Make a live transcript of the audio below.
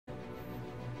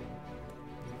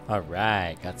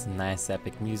Alright, got some nice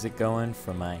epic music going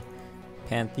for my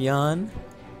Pantheon.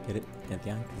 Get it?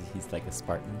 Pantheon? Because he's like a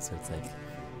Spartan, so it's like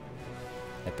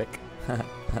epic.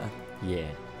 Yeah.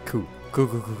 Cool. Cool.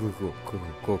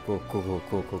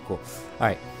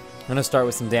 Alright, I'm gonna start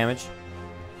with some damage.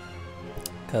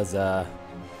 Because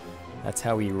that's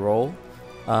how we roll.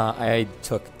 I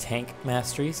took tank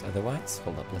masteries, otherwise.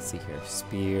 Hold up, let's see here.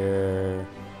 Spear,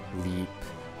 leap.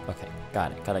 Okay,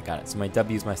 got it. So my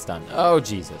W is my stun. Oh,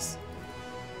 Jesus.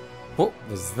 What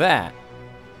was that?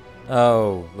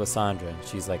 Oh, Lysandra.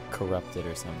 She's like corrupted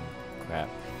or some crap.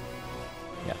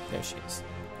 Yeah, there she is.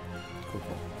 Cool.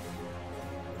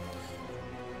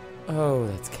 Oh,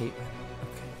 that's Caitlyn.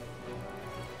 Okay.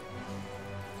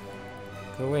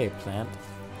 Go away, plant.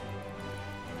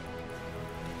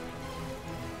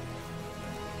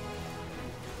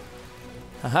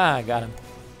 Haha, I got him.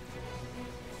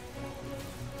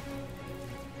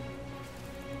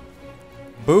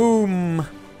 Boom!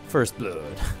 First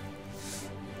blood.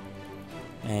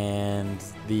 And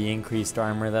the increased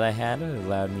armor that I had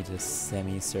allowed me to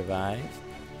semi-survive.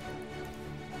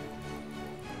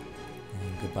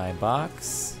 And goodbye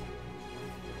box.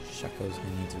 Shucko's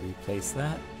gonna need to replace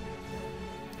that.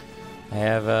 I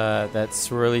have that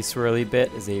swirly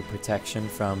bit is a protection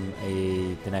from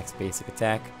the next basic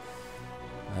attack.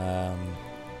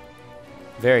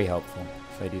 Very helpful,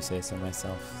 if I do say so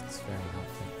myself. It's very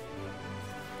helpful.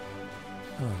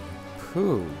 Oh,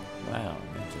 poo. Wow,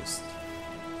 I just...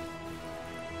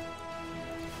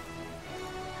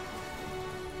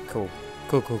 Cool.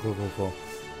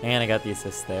 And I got the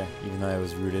assist there, even though I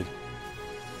was rooted.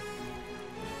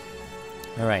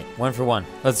 Alright, 1 for 1.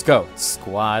 Let's go,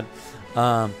 squad.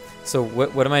 So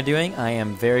what am I doing? I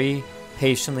am very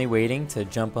patiently waiting to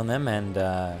jump on them and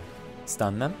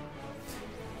stun them.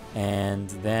 And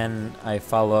then I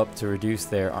follow up to reduce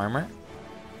their armor.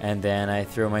 And then I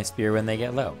throw my spear when they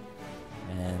get low.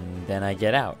 And then I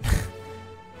get out.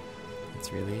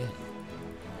 That's really it.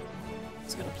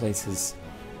 Just gonna place his...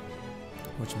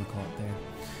 whatchamacallit there.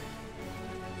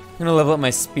 I'm gonna level up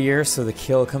my spear so the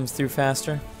kill comes through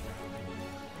faster.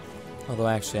 Although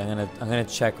actually I'm gonna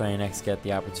check when I next get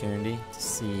the opportunity to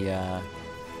see maybe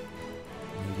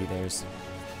there's...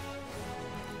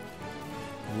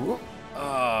 Whoop.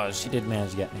 Oh, she did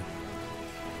manage to get me.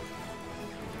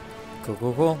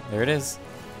 Cool. There it is.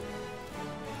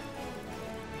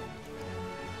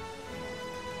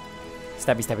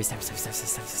 Stabby.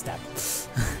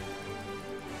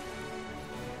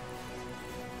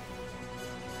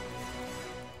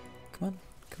 Come on.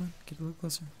 Get a little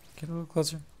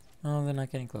closer. Oh, they're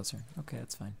not getting closer. Okay,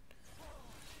 that's fine.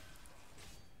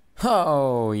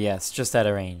 Oh, yes, just out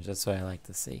of range. That's what I like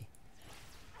to see.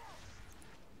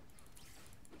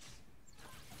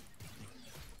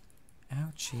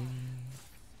 Ouchie.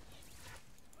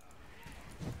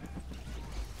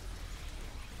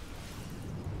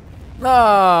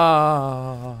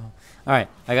 Oh! Alright,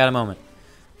 I got a moment.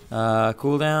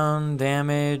 Cooldown,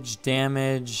 damage,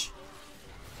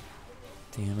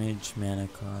 mana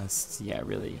cost. Yeah,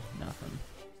 really, nothing.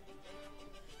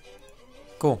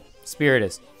 Cool. Spear it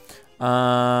is.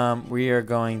 We are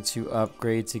going to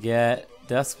upgrade to get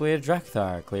Duskblade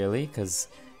Drekthar, clearly, because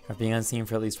of being unseen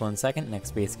for at least 1 second,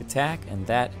 next basic attack, and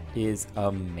that is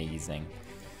amazing.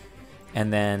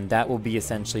 And then that will be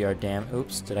essentially our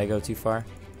oops, did I go too far?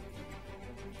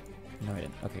 No, I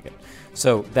didn't. Okay, good.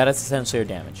 So that is essentially our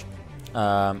damage.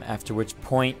 After which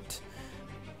point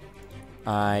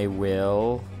I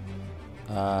will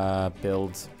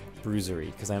build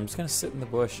Bruisery, because I'm just going to sit in the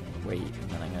bush and wait, and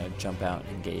then I'm going to jump out and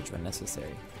engage when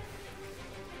necessary.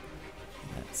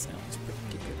 That sounds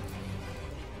pretty good.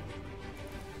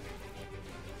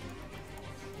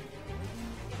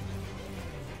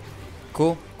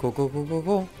 Cool.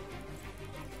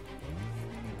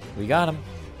 We got him.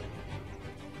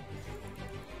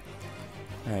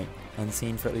 Alright,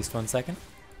 unseen for at least 1 second.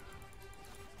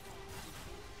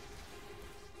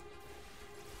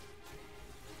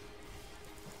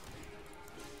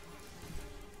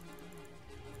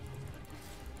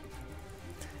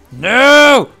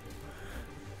 No!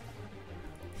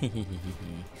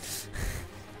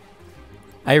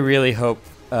 I really hope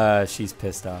she's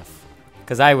pissed off.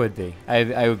 Because I would be.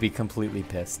 I would be completely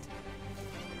pissed.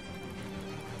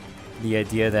 The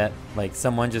idea that, like,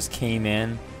 someone just came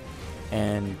in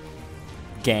and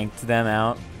ganked them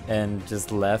out and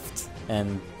just left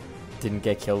and didn't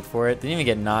get killed for it. Didn't even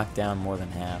get knocked down more than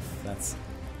half. That's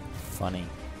funny.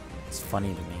 It's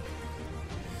funny to me.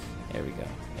 There we go.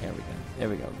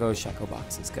 Go, Shucko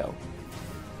boxes, go.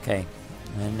 Okay,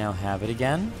 and now have it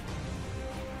again.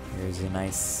 Here's a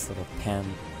nice little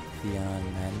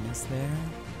Pantheon madness there.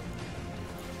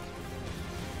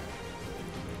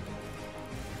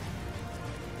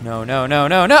 No, no, no,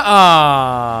 no, no.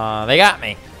 Aw, they got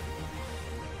me.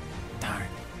 Darn.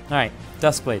 All right,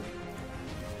 Duskblade.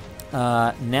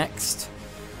 Next.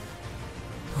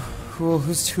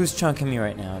 Who's chunking me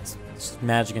right now? It's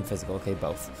magic and physical. Okay,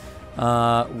 both.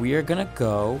 We are gonna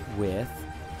go with.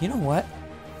 You know what?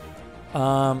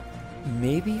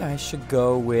 Maybe I should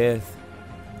go with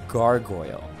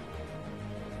Gargoyle.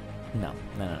 No.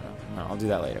 I'll do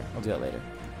that later.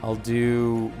 I'll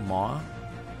do Maw.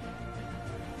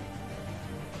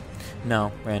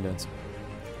 No, Randuin's.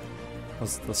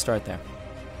 Let's start there.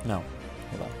 No.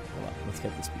 Hold on. Let's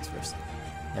get this piece first.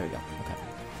 There we go. Okay.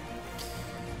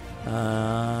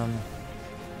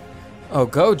 Oh,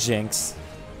 go Jinx.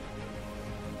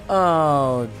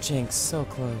 Oh, Jinx, so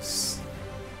close.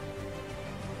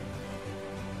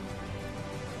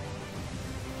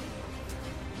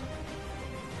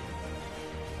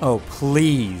 Oh,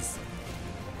 please.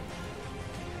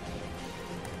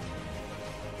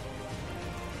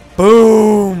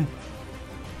 Boom!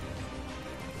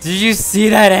 Did you see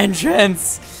that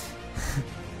entrance?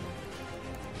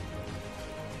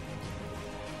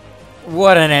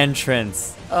 What an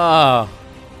entrance. Oh,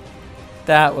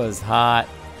 that was hot.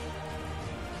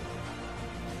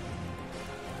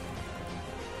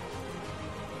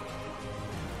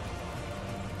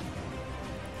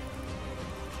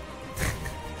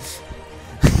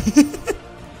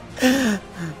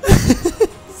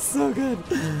 So good.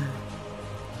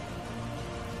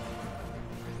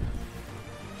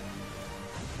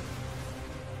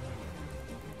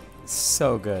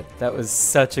 So good. That was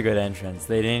such a good entrance.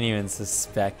 They didn't even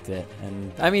suspect it.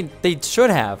 And I mean, they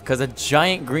should have, because a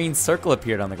giant green circle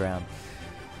appeared on the ground.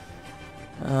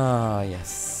 Oh,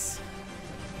 yes.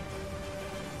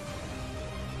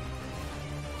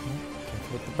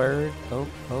 Careful with the bird.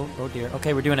 Oh dear.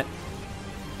 Okay, we're doing it.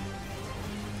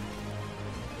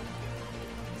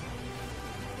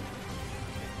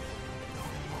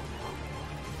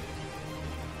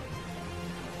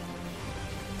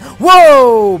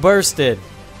 Whoa! Bursted.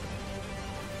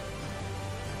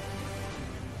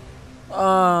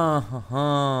 Oh,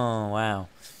 wow.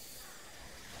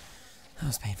 That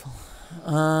was painful.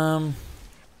 Alright,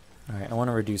 I want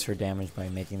to reduce her damage by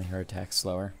making her attack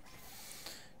slower.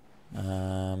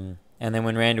 And then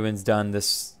when Randuin's done,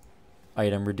 this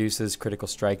item reduces critical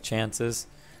strike chances,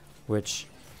 which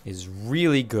is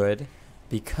really good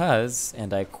because,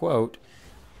 and I quote,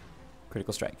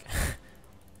 critical strike.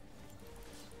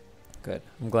 Good.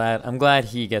 I'm glad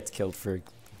he gets killed for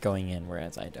going in,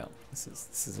 whereas I don't. This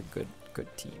is a good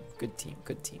team. Good team.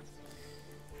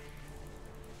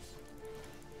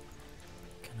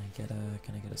 Can I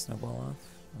get a snowball off?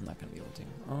 I'm not gonna be able to.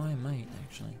 Oh, I might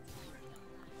actually.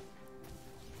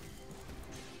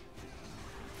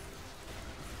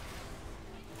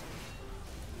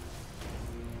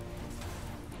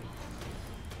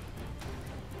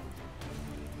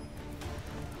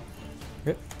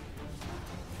 Yep.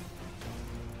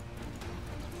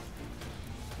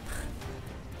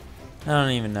 I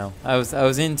don't even know. I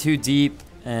was in too deep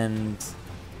and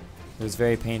it was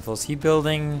very painful. Is he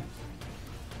building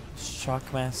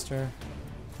Shockmaster?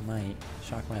 Might.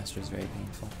 Shockmaster is very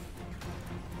painful.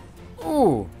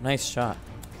 Ooh, nice shot.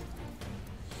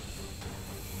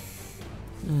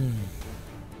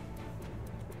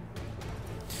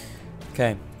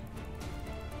 Okay.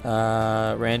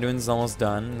 Randuin's almost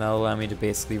done. That'll allow me to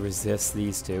basically resist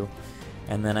these two.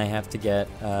 And then I have to get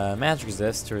magic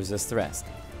resist to resist the rest.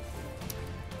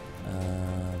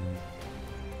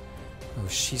 Oh,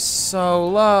 she's so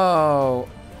low.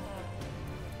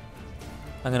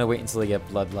 I'm gonna wait until they get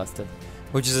bloodlusted,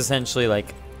 which is essentially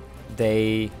like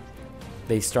they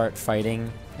start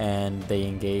fighting and they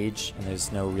engage, and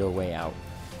there's no real way out.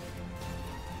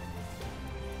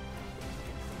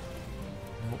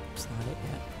 Nope, it's not it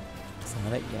yet. It's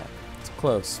not it yet. It's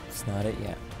close. It's not it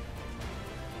yet.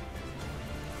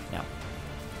 No.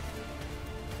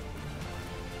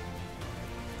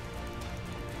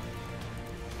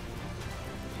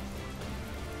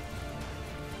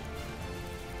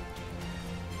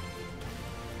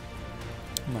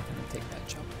 I'm not gonna take that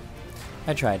jump.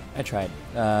 I tried.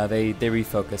 They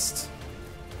refocused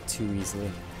too easily.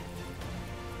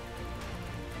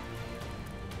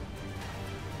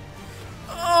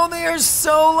 Oh, they are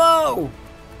so low!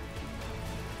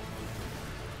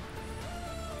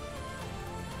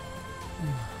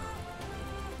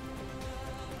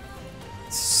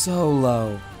 So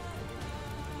low.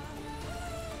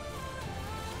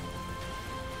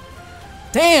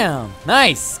 Damn!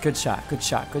 Nice! Good shot.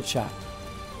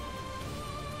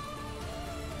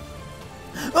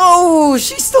 Oh,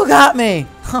 she still got me!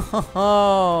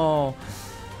 Oh,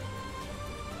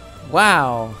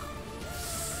 wow.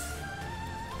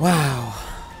 Wow.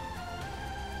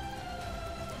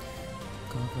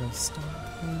 Go for a stop.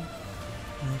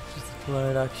 Just a flow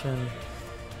reduction.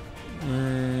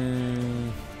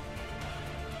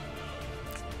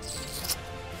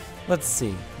 Let's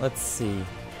see. Let's see.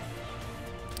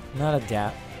 Not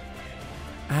adapt.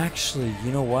 Actually,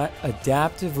 you know what?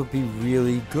 Adaptive would be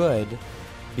really good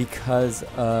because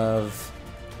of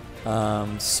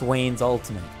Swain's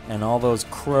ultimate, and all those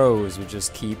crows would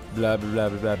just keep blah blah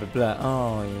blah blah blah blah.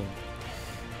 Oh, you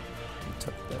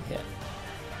took the hit.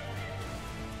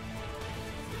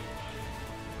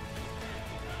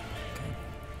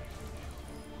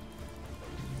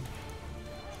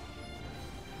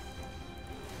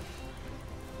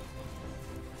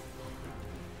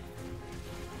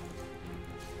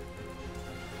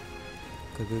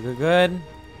 Okay. Good.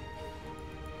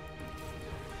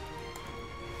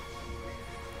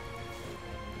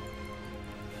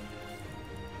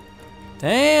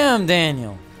 Damn,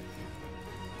 Daniel.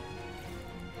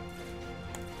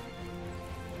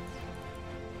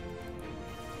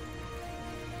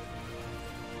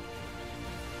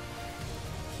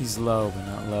 He's low, but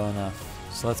not low enough.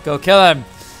 So let's go kill him.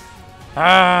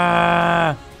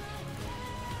 Ah!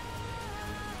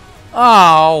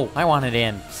 Oh, I want it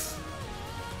in.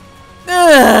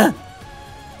 Ah!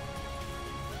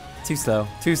 Too slow.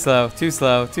 Too slow. Too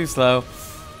slow. Too slow.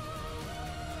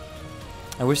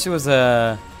 I wish there was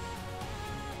a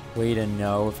way to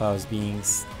know if I was being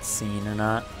seen or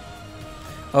not.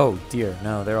 Oh dear,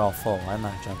 no, they're all full. I'm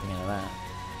not jumping into that.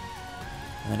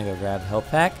 I'm gonna go grab the health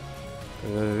pack.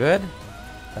 Good.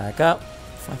 Back up.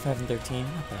 5, 5, and 13.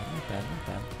 Not bad, not bad, not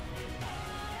bad.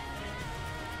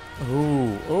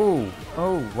 Ooh, oh,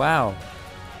 oh, wow.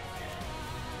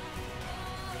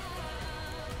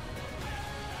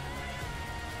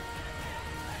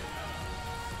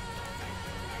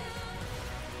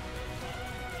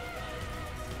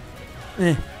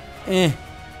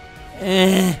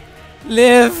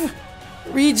 Live!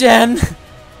 Regen!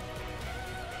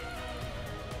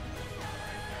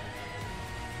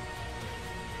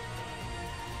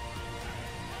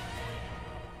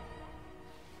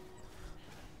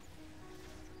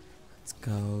 Let's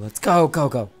go, let's go, go,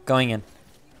 go. Going in.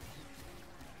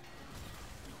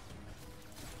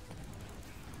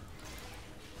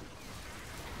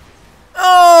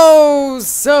 Oh,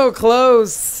 so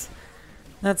close!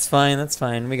 That's fine, that's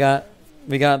fine. We got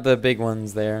the big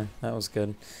ones there. That was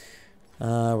good.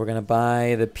 We're gonna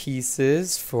buy the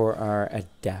pieces for our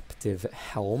adaptive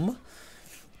helm.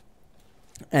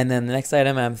 And then the next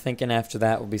item I'm thinking after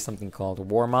that will be something called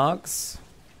Warmogs.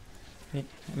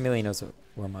 Millie knows what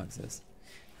Warmogs is.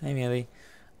 Hi, Millie.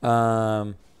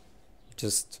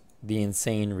 Just the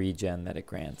insane regen that it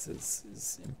grants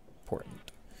is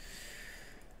important.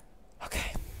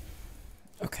 Okay.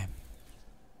 Okay.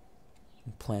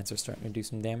 Plants are starting to do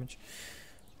some damage.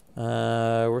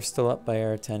 We're still up by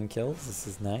our 10 kills. This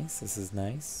is nice. This is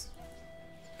nice.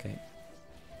 Okay.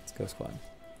 Let's go squad.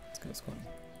 Let's go squad.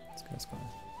 Let's go squad.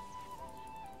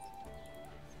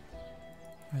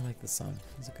 I like this song.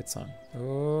 It's a good song.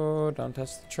 Oh, don't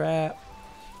touch the trap.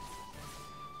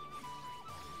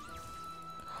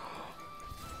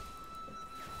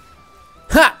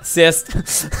 Ha! Assist!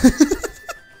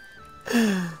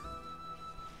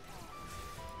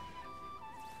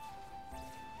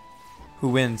 Who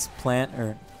wins, plant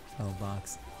or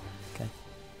box? Okay,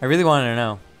 I really wanted to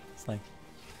know. It's like,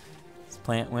 does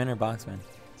plant win or box win?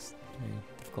 It's a very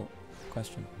difficult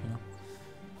question, you know.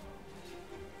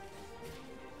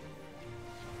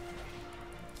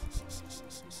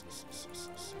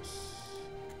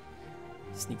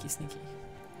 Sneaky, sneaky.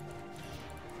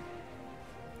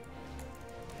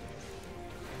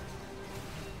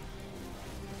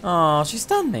 Oh, she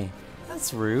stunned me.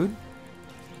 That's rude.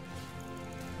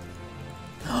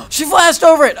 She flashed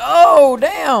over it! Oh,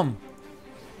 damn!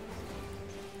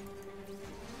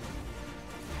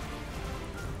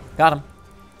 Got him.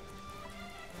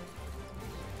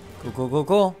 Cool, cool, cool,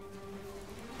 cool.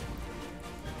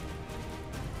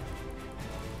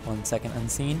 1 second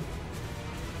unseen.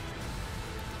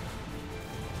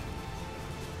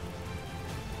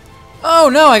 Oh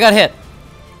no, I got hit.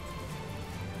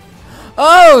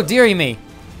 Oh, dearie me.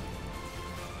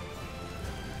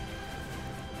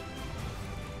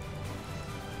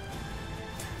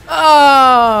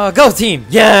 Oh, go team!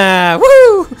 Yeah,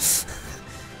 woo!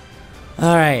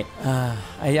 All right,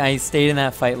 I stayed in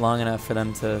that fight long enough for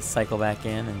them to cycle back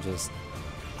in and just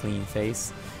clean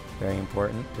face. Very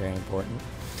important, very important.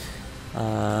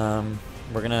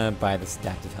 We're gonna buy this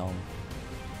adaptive helm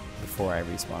before I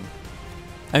respawn.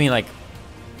 I mean, like,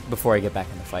 before I get back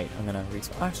in the fight, I'm gonna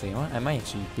respawn. Actually, you know what? I might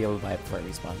actually be able to buy it before I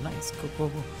respawn. Nice, cool, cool,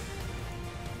 cool.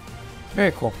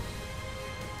 Very cool.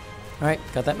 Alright,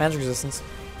 got that magic resistance.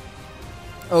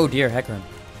 Oh dear, Hecarim.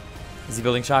 Is he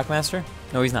building Shockmaster?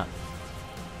 No, he's not.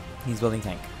 He's building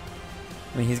tank.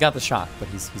 I mean, he's got the shock, but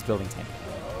he's building tank.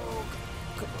 Oh,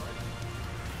 good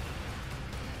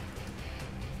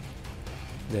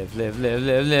lord. Live, live, live,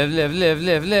 live, live, live, live,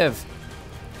 live, live.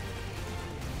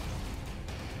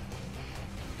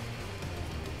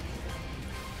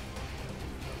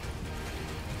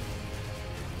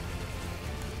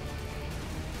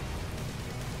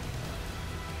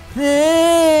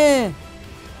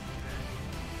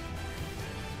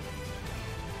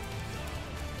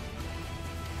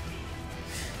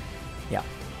 Yeah.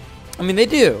 I mean, they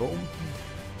do.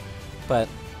 But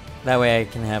that way I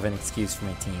can have an excuse for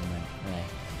my team when I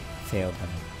failed them.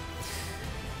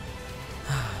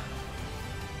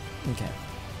 Okay.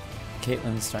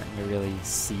 Caitlyn's starting to really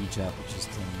siege up, which is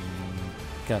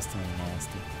disgustingly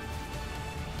nasty.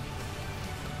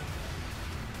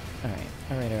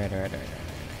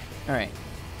 Alright.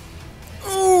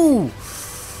 Ooh!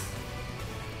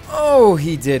 Oh,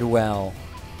 he did well.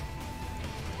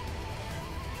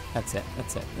 That's it.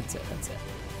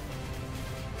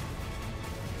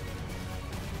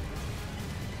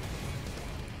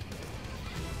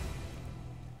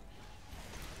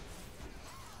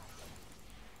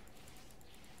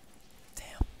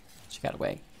 Damn. She got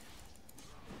away.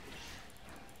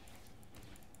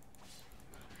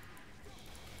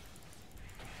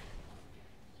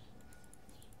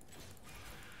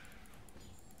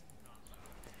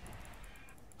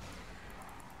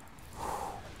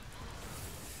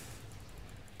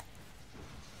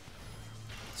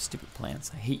 Stupid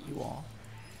plants. I hate you all.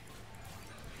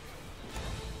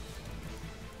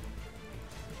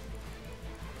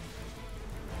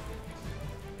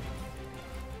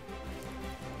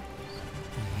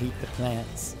 I hate the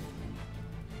plants.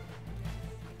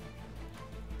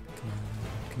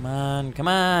 Come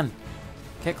on.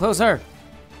 Get closer.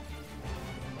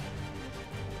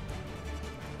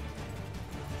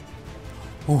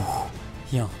 Ooh,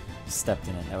 yeah. Stepped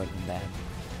in it. That would have been bad.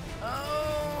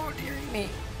 Oh, dearie me.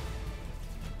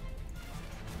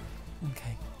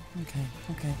 Okay.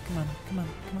 Come on.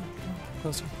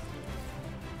 Closer.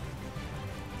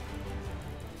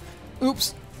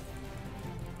 Oops.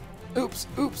 That's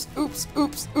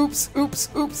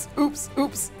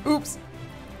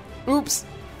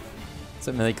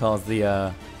what Millie calls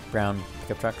the brown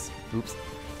pickup trucks. Oops.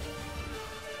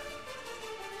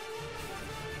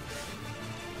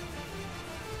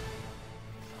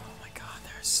 Oh my god,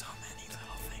 there are so many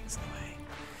little things in the way.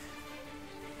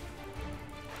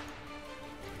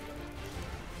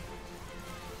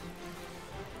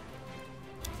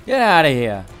 Get out of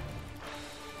here.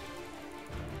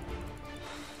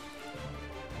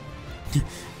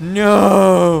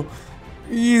 No!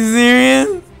 Are you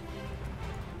serious?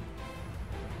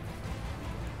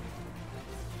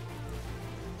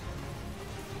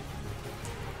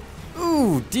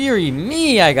 Ooh, dearie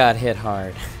me, I got hit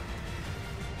hard.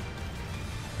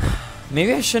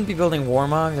 Maybe I shouldn't be building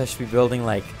Warmogs, I should be building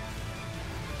like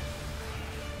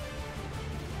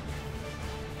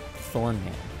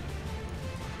Thornmail.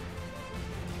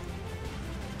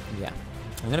 Yeah,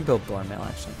 I'm gonna build Thornmail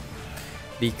actually.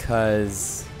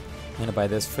 Because I'm gonna buy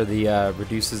this for the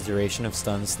reduces duration of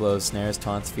stuns, slows, snares,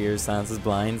 taunts, fears, silences,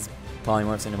 blinds,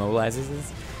 polymorphs, and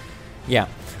immobilizes. Yeah,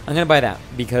 I'm gonna buy that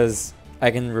because I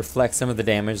can reflect some of the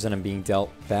damage that I'm being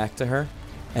dealt back to her,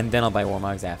 and then I'll buy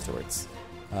Warmogs afterwards.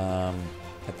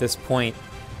 At this point,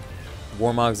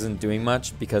 Warmogs isn't doing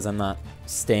much because I'm not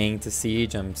staying to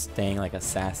siege. I'm staying like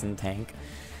assassin tank.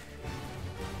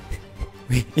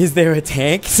 Wait, is there a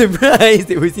tank? Surprise!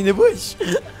 It was in the bush.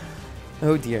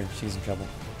 Oh dear, she's in trouble.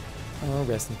 Oh,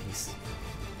 rest in peace.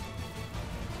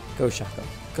 Go Shaco.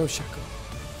 Go Shaco.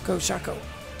 Go Shaco.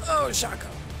 Oh, Shaco.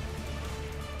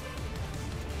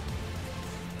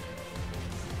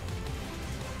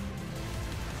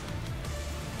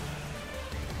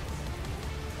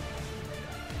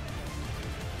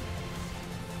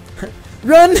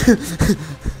 Run!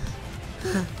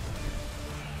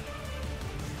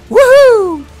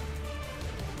 Woohoo!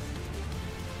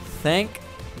 Thank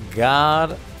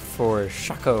God for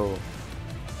Shaco.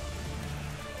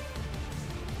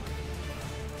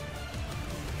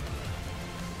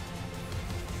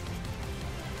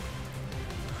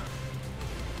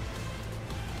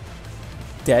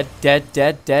 Dead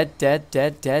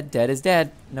is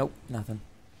dead. Nope, nothing.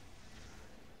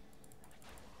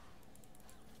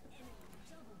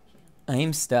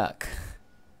 I'm stuck.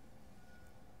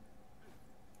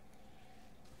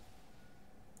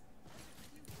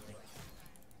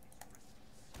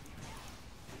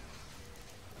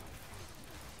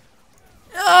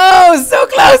 Oh,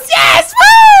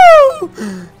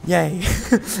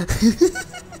 That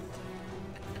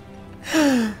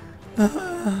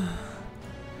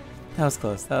was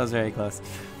close. That was very close.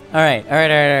 All right. All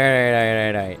right. All right. All right. All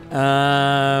right.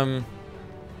 All right.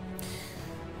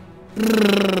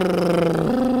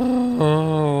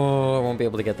 Oh, I won't be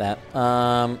able to get that.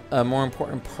 A more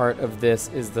important part of this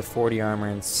is the 40 armor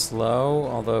and slow.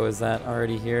 Although, is that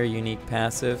already here? Unique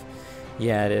passive.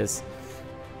 Yeah, it is.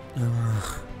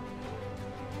 Ugh.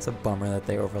 It's a bummer that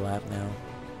they overlap now.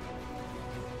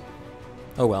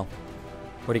 Oh well.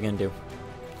 What are you gonna do?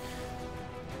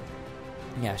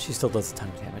 Yeah, she still does a ton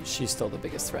of damage. She's still the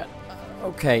biggest threat.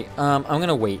 Okay, I'm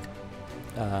gonna wait.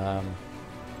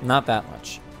 Not that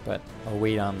much, but I'll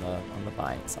wait on the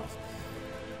buy itself.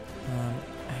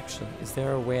 Actually, is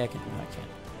there a way I can? No, I can't.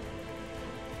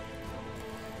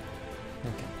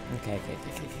 Okay.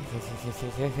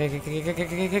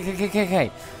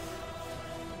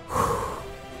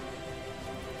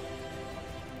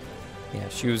 Yeah,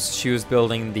 she was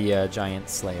building the giant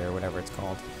slayer, whatever it's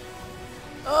called.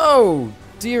 Oh,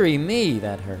 dearie me,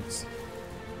 that hurts.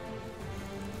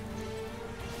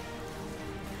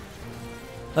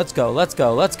 Let's go, let's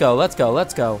go, let's go, let's go,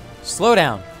 let's go. Slow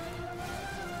down.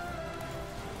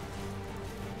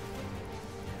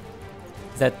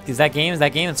 Is that game? Is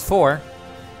that game? It's 4.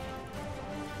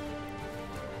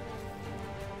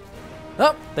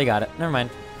 Oh, they got it. Never mind.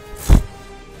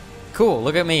 Cool,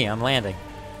 look at me, I'm landing.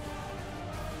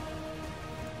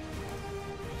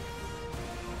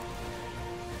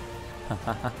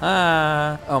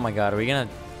 Oh my god, are we gonna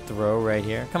throw right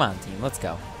here? Come on, team, let's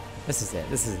go. This is it,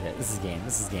 this is it, this is game,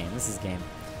 this is game, this is game.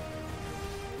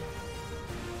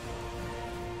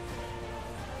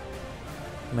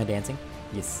 Am I dancing?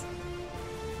 Yes.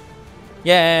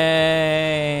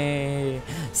 Yay!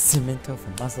 Cement tofu,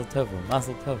 mazel tofu,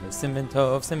 mazel tofu, cement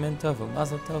tofu,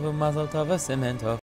 mazel tofu, mazel tofu, cement tofu.